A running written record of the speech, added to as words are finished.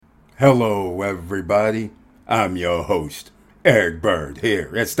Hello, everybody. I'm your host, Eric Bird,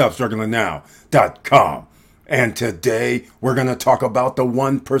 here at StopStrugglingNow.com. And today we're going to talk about the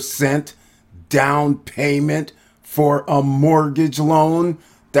 1% down payment for a mortgage loan.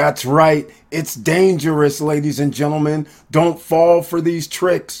 That's right. It's dangerous, ladies and gentlemen. Don't fall for these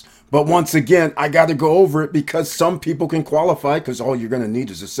tricks. But once again, I got to go over it because some people can qualify because all you're going to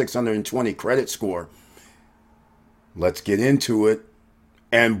need is a 620 credit score. Let's get into it.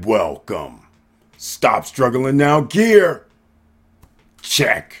 And welcome. Stop Struggling Now gear.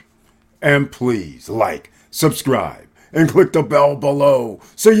 Check. And please like, subscribe, and click the bell below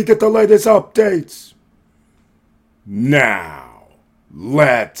so you get the latest updates. Now,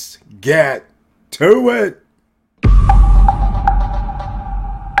 let's get to it.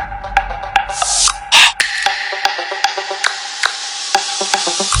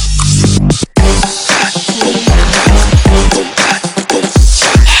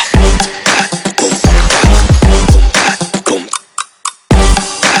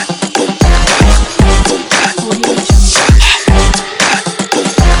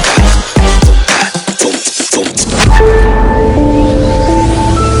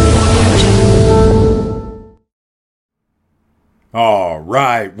 All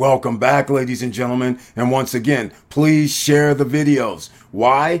right, welcome back, ladies and gentlemen. And once again, please share the videos.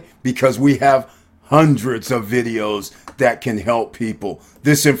 Why? Because we have hundreds of videos that can help people.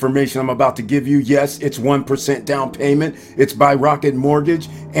 This information I'm about to give you, yes, it's 1% down payment. It's by Rocket Mortgage.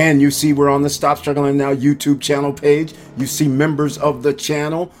 And you see we're on the Stop Struggling Now YouTube channel page. You see members of the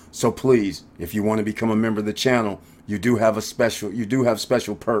channel. So please, if you want to become a member of the channel, you do have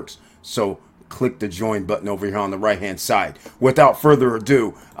special perks. So click the join button over here on the right hand side. Without further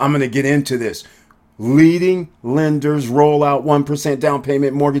ado, I'm going to get into this. Leading lenders roll out 1% down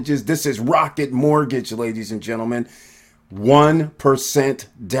payment mortgages. This is Rocket Mortgage, ladies and gentlemen. 1%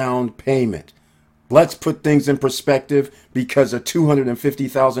 down payment. Let's put things in perspective because a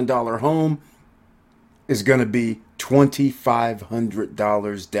 $250,000 home is going to be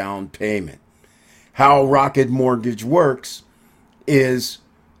 $2,500 down payment. How Rocket Mortgage works is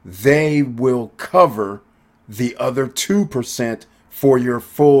they will cover the other 2% for your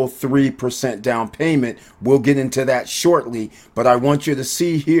full 3% down payment. We'll get into that shortly, but I want you to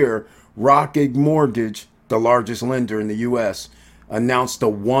see here, Rocket Mortgage, the largest lender in the U.S., announced a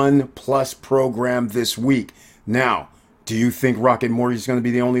 1+ program this week. Now, do you think Rocket Mortgage is going to be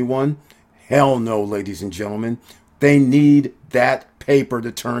the only one? Hell no, ladies and gentlemen. They need that paper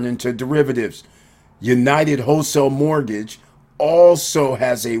to turn into derivatives. United Wholesale Mortgage also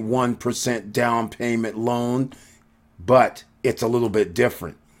has a 1% down payment loan, but it's a little bit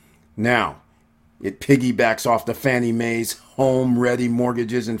different. Now, it piggybacks off the Fannie Mae's Home Ready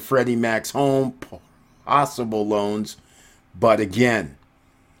Mortgages and Freddie Mac's Home Possible loans. But again,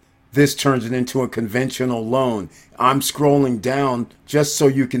 this turns it into a conventional loan. I'm scrolling down just so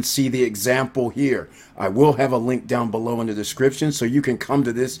you can see the example here. I will have a link down below in the description so you can come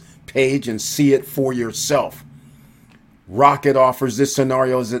to this page and see it for yourself. Rocket offers this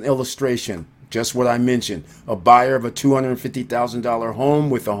scenario as an illustration. Just what I mentioned. A buyer of a $250,000 home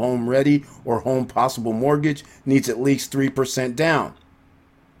with a home ready or home possible mortgage needs at least 3% down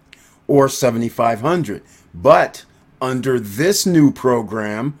or $7,500. But under this new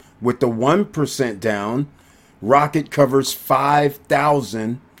program with the 1% down, Rocket covers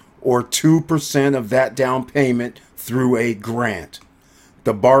 $5,000 or 2% of that down payment through a grant.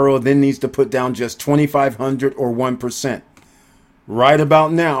 The borrower then needs to put down just $2,500 or 1%. Right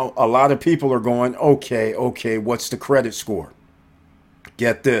about now, a lot of people are going, okay, what's the credit score?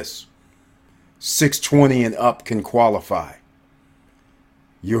 Get this. 620 and up can qualify.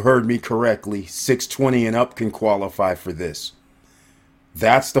 You heard me correctly. 620 and up can qualify for this.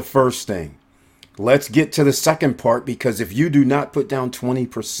 That's the first thing. Let's get to the second part, because if you do not put down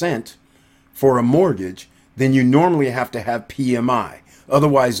 20% for a mortgage, then you normally have to have PMI,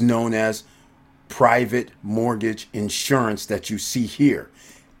 otherwise known as private mortgage insurance that you see here.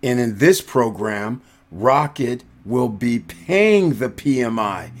 And in this program, Rocket will be paying the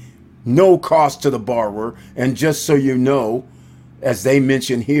PMI, no cost to the borrower. And just so you know, as they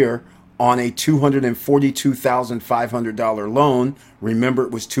mention here, on a $242,500 loan, remember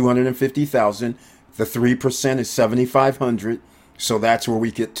it was $250,000, the 3% is $7,500. So that's where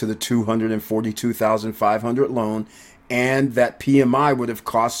we get to the $242,500 loan. And that PMI would have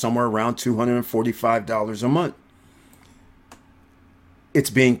cost somewhere around $245 a month. It's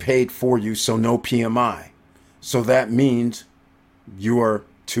being paid for you, so no PMI. So that means you are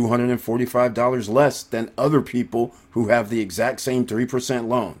 $245 less than other people who have the exact same 3%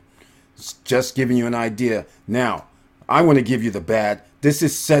 loan. It's just giving you an idea. Now, I want to give you the bad. This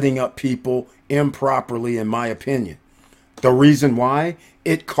is setting up people improperly, in my opinion. The reason why,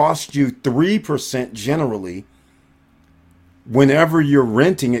 it costs you 3% generally. Whenever you're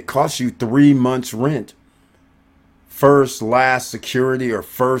renting, it costs you 3 months rent. First, last security, or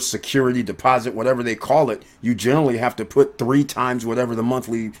first security deposit, whatever they call it, you generally have to put 3 times whatever the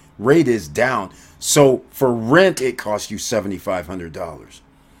monthly rate is down. So for rent, it costs you $7,500.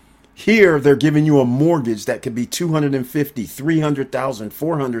 Here, they're giving you a mortgage that could be $250,000, $300,000,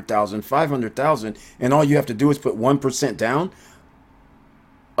 $400,000, $500,000, and all you have to do is put 1% down.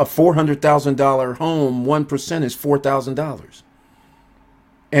 A $400,000 home, 1% is $4,000.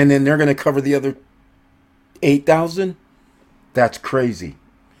 And then they're going to cover the other $8,000. That's crazy.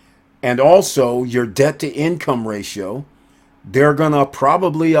 And also your debt to income ratio, they're going to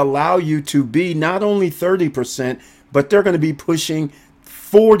probably allow you to be not only 30%, but they're going to be pushing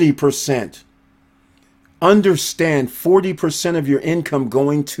 40%. Understand, 40% of your income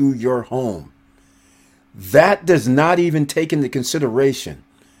going to your home. That does not even take into consideration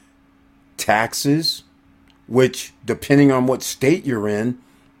taxes, which, depending on what state you're in,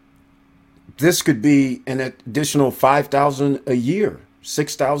 this could be an additional $5,000 a year,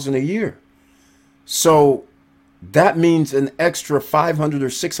 $6,000 a year. So that means an extra $500 or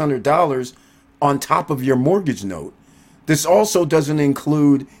 $600 on top of your mortgage note. This also doesn't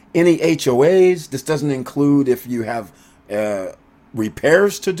include any HOAs. This doesn't include if you have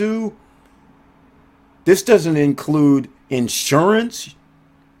repairs to do. This doesn't include insurance.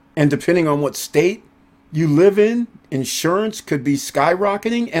 And depending on what state you live in, insurance could be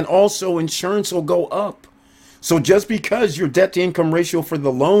skyrocketing, and also insurance will go up. So just because your debt to income ratio for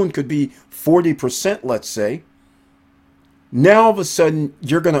the loan could be 40%, let's say, now all of a sudden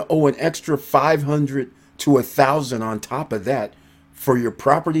you're going to owe an extra $500 to $1,000 on top of that for your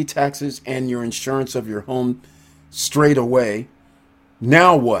property taxes and your insurance of your home straight away.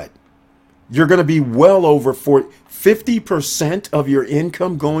 Now what? You're going to be well over 50% of your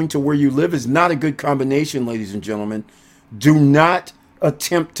income going to where you live is not a good combination, ladies and gentlemen. Do not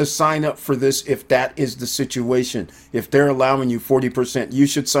attempt to sign up for this if that is the situation. If they're allowing you 40%, you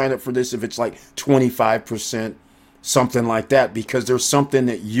should sign up for this if it's like 25%, something like that, because there's something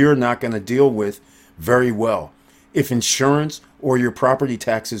that you're not going to deal with very well. If insurance or your property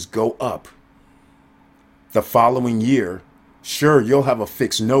taxes go up the following year, sure, you'll have a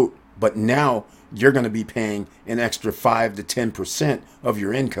fixed note, but now you're going to be paying an extra 5 to 10% of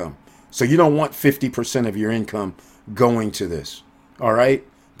your income. So you don't want 50% of your income going to this. All right.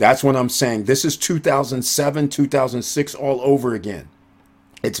 That's what I'm saying. This is 2007, 2006 all over again.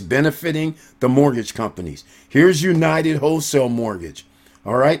 It's benefiting the mortgage companies. Here's United Wholesale Mortgage.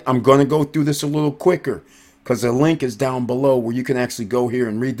 All right. I'm going to go through this a little quicker because the link is down below where you can actually go here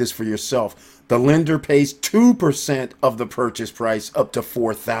and read this for yourself. The lender pays 2% of the purchase price up to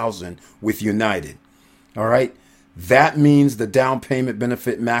 $4,000 with United. All right. That means the down payment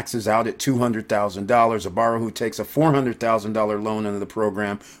benefit maxes out at $200,000. A borrower who takes a $400,000 loan under the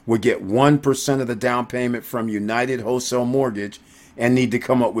program would get 1% of the down payment from United Wholesale Mortgage and need to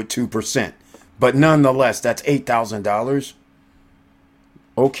come up with 2%. But nonetheless, that's $8,000.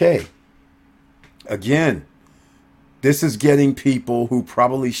 Okay. Again, this is getting people who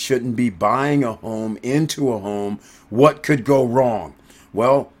probably shouldn't be buying a home into a home. What could go wrong?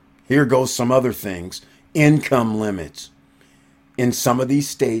 Well, here goes some other things. Income limits. In some of these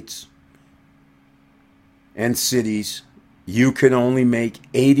states and cities, you can only make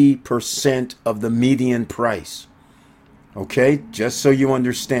 80% of the median price. Okay, just so you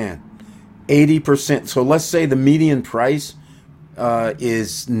understand. 80%. So let's say the median price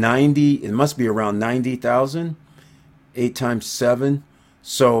is 90. It must be around 90,000. 8 times 7.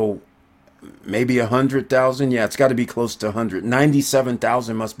 So maybe 100,000. Yeah, it's got to be close to 100.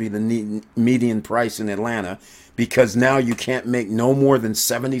 97,000 must be the median price in Atlanta, because now you can't make no more than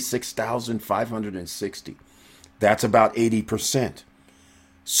 76,560. That's about 80%.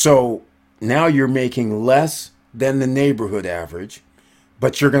 So now you're making less than the neighborhood average,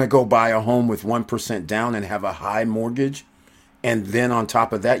 but you're going to go buy a home with 1% down and have a high mortgage. And then on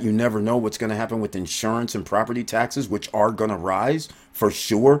top of that, you never know what's going to happen with insurance and property taxes, which are going to rise for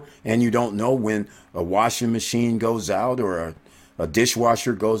sure. And you don't know when a washing machine goes out, or a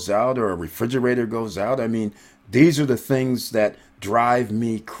dishwasher goes out, or a refrigerator goes out. I mean, these are the things that drive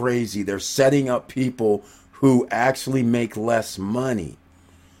me crazy. They're setting up people who actually make less money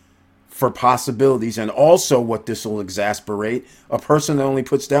for possibilities. And also what this will exasperate, a person that only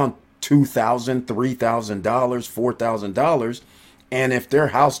puts down $2,000, $3,000, $4,000, and if their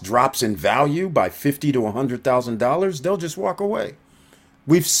house drops in value by $50,000 to $100,000, they'll just walk away.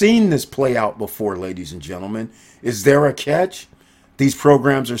 We've seen this play out before, ladies and gentlemen. Is there a catch? These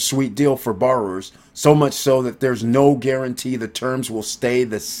programs are sweet deal for borrowers, so much so that there's no guarantee the terms will stay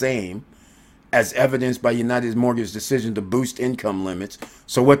the same, as evidenced by United Mortgage's decision to boost income limits.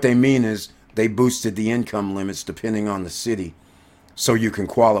 So what they mean is they boosted the income limits depending on the city so you can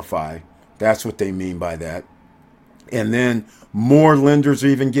qualify. That's what they mean by that. And then more lenders are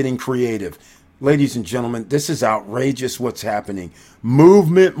even getting creative. Ladies and gentlemen, this is outrageous what's happening.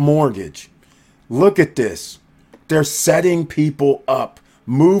 Movement Mortgage. Look at this. They're setting people up.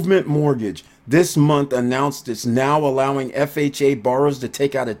 Movement Mortgage this month announced it's now allowing FHA borrowers to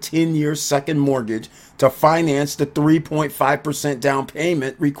take out a 10-year second mortgage to finance the 3.5% down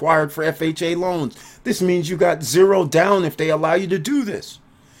payment required for FHA loans. This means you got zero down if they allow you to do this.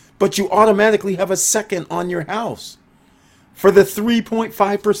 But you automatically have a second on your house for the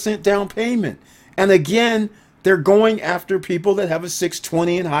 3.5% down payment. And again, they're going after people that have a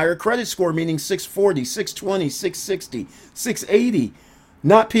 620 and higher credit score, meaning 640, 620, 660, 680.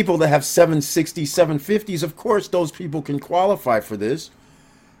 Not people that have 760, 750s. Of course, those people can qualify for this.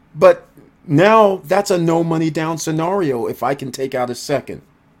 But now that's a no money down scenario if I can take out a second.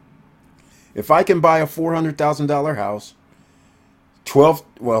 If I can buy a $400,000 house, 12,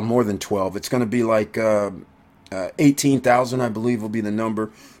 well, more than 12, it's going to be like 18,000, I believe will be the number.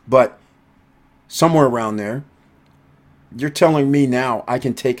 But somewhere around there, you're telling me now I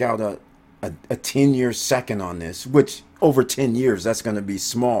can take out a 10-year second on this, which over 10 years, that's going to be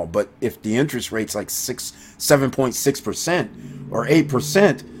small. But if the interest rate's like 7.6% or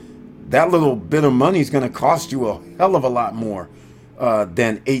 8%, that little bit of money is going to cost you a hell of a lot more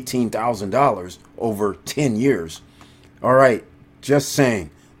than $18,000 over 10 years. All right, just saying.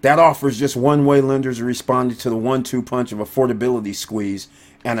 That offers just one-way lenders responding to the 1-2 punch of affordability squeeze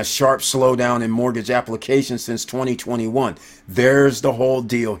and a sharp slowdown in mortgage applications since 2021. There's the whole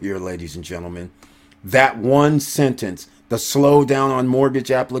deal here, ladies and gentlemen. That one sentence, the slowdown on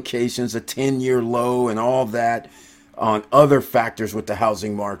mortgage applications, a 10-year low and all that, on other factors with the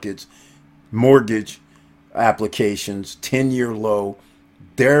housing markets, mortgage applications, 10-year low.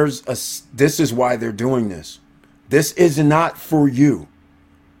 This is why they're doing this. This is not for you.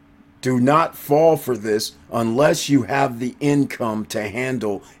 Do not fall for this unless you have the income to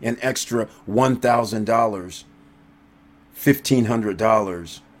handle an extra $1,000,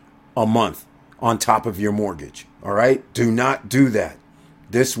 $1,500 a month on top of your mortgage. All right? Do not do that.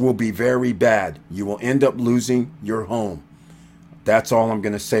 This will be very bad. You will end up losing your home. That's all I'm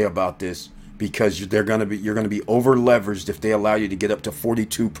going to say about this, because you're going to be over leveraged if they allow you to get up to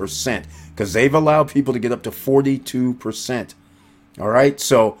 42%, because they've allowed people to get up to 42%. All right,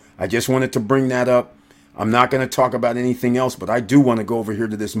 so I just wanted to bring that up. I'm not going to talk about anything else, but I do want to go over here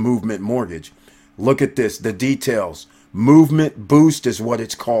to this Movement Mortgage. Look at this, the details. Movement Boost is what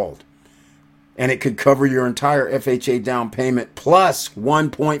it's called. And it could cover your entire FHA down payment plus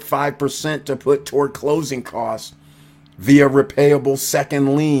 1.5% to put toward closing costs via repayable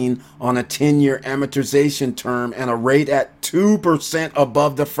second lien on a 10-year amortization term and a rate at 2%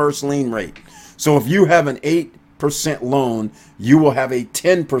 above the first lien rate. So if you have an 8% loan, you will have a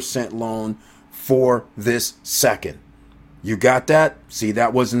 10% loan for this second. You got that? See,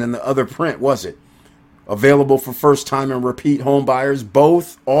 that wasn't in the other print, was it? Available for first time and repeat home buyers.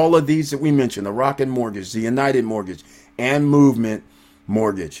 All of these that we mentioned, the Rocket Mortgage, the United Mortgage, and Movement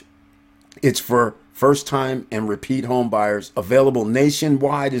Mortgage. It's for first time and repeat home buyers. Available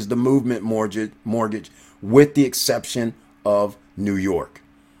nationwide is the Movement Mortgage, with the exception of New York.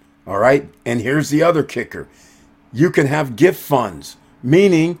 All right. And here's the other kicker. You can have gift funds,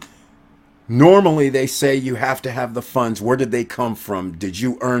 meaning normally they say you have to have the funds. Where did they come from? Did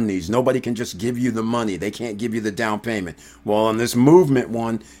you earn these? Nobody can just give you the money. They can't give you the down payment. Well, on this Movement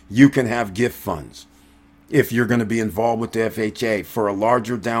one, you can have gift funds if you're going to be involved with the FHA for a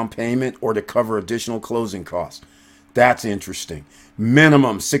larger down payment or to cover additional closing costs. That's interesting.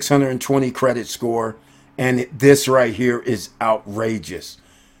 Minimum 620 credit score. And this right here is outrageous.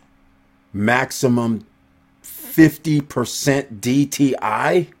 Maximum 50%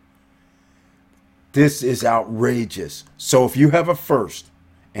 DTI. This is outrageous. So if you have a first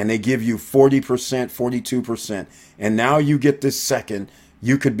and they give you 40%, 42%, and now you get this second,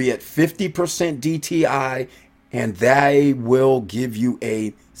 you could be at 50% DTI, and they will give you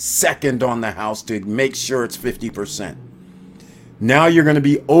a second on the house to make sure it's 50%. Now you're going to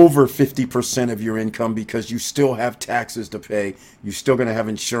be over 50% of your income because you still have taxes to pay. You're still going to have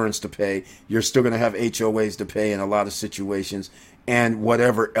insurance to pay. You're still going to have HOAs to pay in a lot of situations, and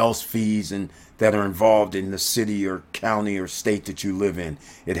whatever else fees and that are involved in the city or county or state that you live in.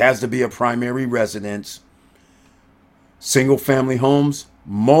 It has to be a primary residence. Single family homes,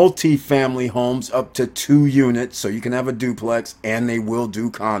 multi-family homes up to 2 units, so you can have a duplex, and they will do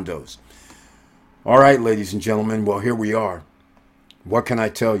condos. All right, ladies and gentlemen, well, here we are. What can I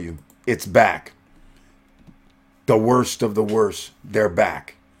tell you? It's back. The worst of the worst, they're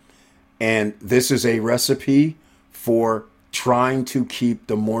back. And this is a recipe for trying to keep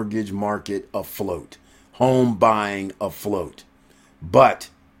the mortgage market afloat, home buying afloat. But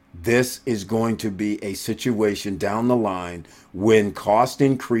this is going to be a situation down the line when costs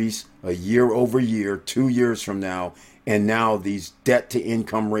increase a year over year, 2 years from now, and now these debt to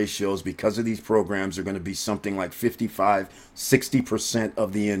income ratios, because of these programs, are going to be something like 55, 60%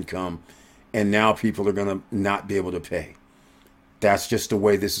 of the income. And now people are going to not be able to pay. That's just the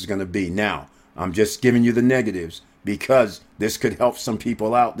way this is going to be. Now, I'm just giving you the negatives because this could help some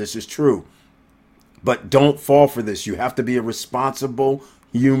people out. This is true. But don't fall for this. You have to be a responsible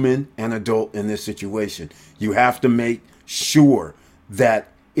human and adult in this situation. You have to make sure that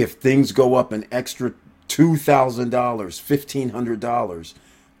if things go up an extra $2,000, $1,500,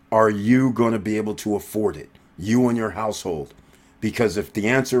 are you going to be able to afford it? You and your household. Because if the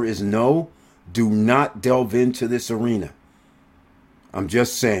answer is no, do not delve into this arena. I'm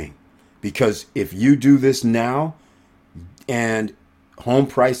just saying, because if you do this now and home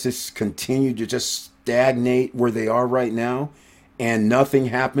prices continue to just stagnate where they are right now and nothing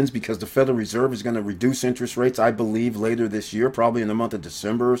happens because the Federal Reserve is going to reduce interest rates, I believe, later this year, probably in the month of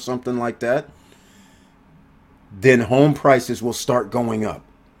December or something like that, then home prices will start going up,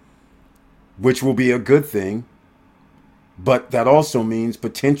 which will be a good thing. But that also means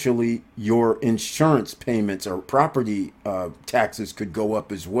potentially your insurance payments or property taxes could go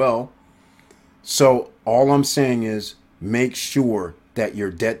up as well. So all I'm saying is make sure that your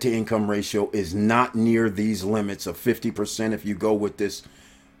debt to income ratio is not near these limits of 50% if you go with this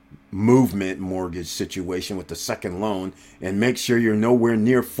movement mortgage situation with the second loan, and make sure you're nowhere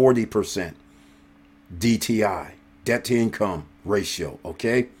near 40% DTI, debt to income ratio,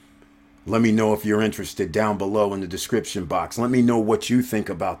 okay? Let me know if you're interested down below in the description box. Let me know what you think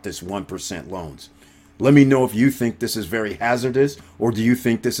about this 1% loans. Let me know if you think this is very hazardous, or do you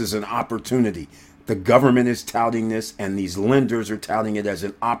think this is an opportunity? The government is touting this, and these lenders are touting it as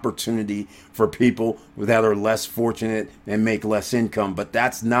an opportunity for people that are less fortunate and make less income. But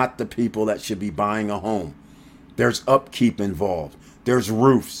that's not the people that should be buying a home. There's upkeep involved. There's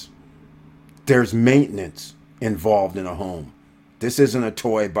roofs. There's maintenance involved in a home. This isn't a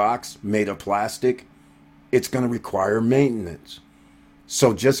toy box made of plastic. It's going to require maintenance.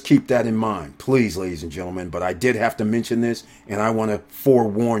 So just keep that in mind, please, ladies and gentlemen. But I did have to mention this, and I want to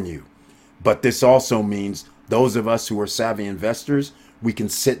forewarn you. But this also means those of us who are savvy investors, we can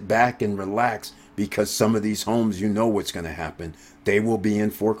sit back and relax, because some of these homes, you know what's going to happen. They will be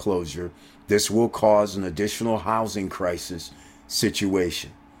in foreclosure. This will cause an additional housing crisis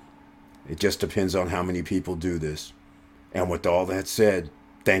situation. It just depends on how many people do this. And with all that said,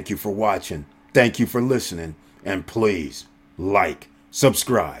 thank you for watching. Thank you for listening. And please like,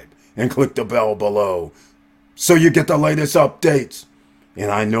 subscribe, and click the bell below so you get the latest updates. And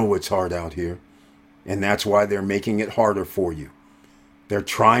I know it's hard out here, and that's why they're making it harder for you. They're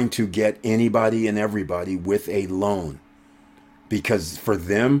trying to get anybody and everybody with a loan, because for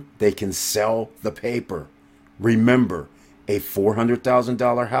them, they can sell the paper. Remember, a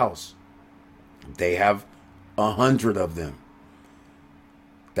 $400,000 house, they have 100 of them.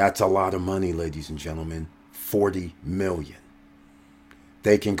 That's a lot of money, ladies and gentlemen. 40 million.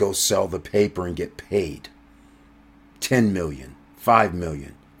 They can go sell the paper and get paid 10 million, 5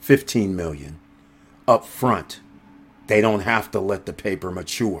 million, 15 million up front. They don't have to let the paper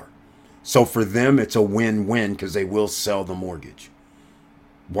mature. So for them, it's a win-win, because they will sell the mortgage.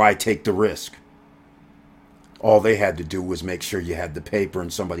 Why take the risk? All they had to do was make sure you had the paper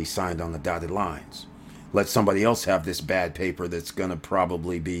and somebody signed on the dotted lines. Let somebody else have this bad paper that's going to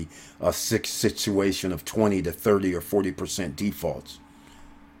probably be a situation of 20 to 30 or 40% defaults.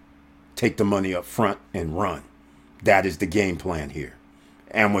 Take the money up front and run. That is the game plan here.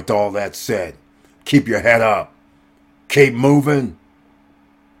 And with all that said, keep your head up, keep moving,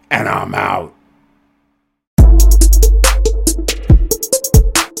 and I'm out.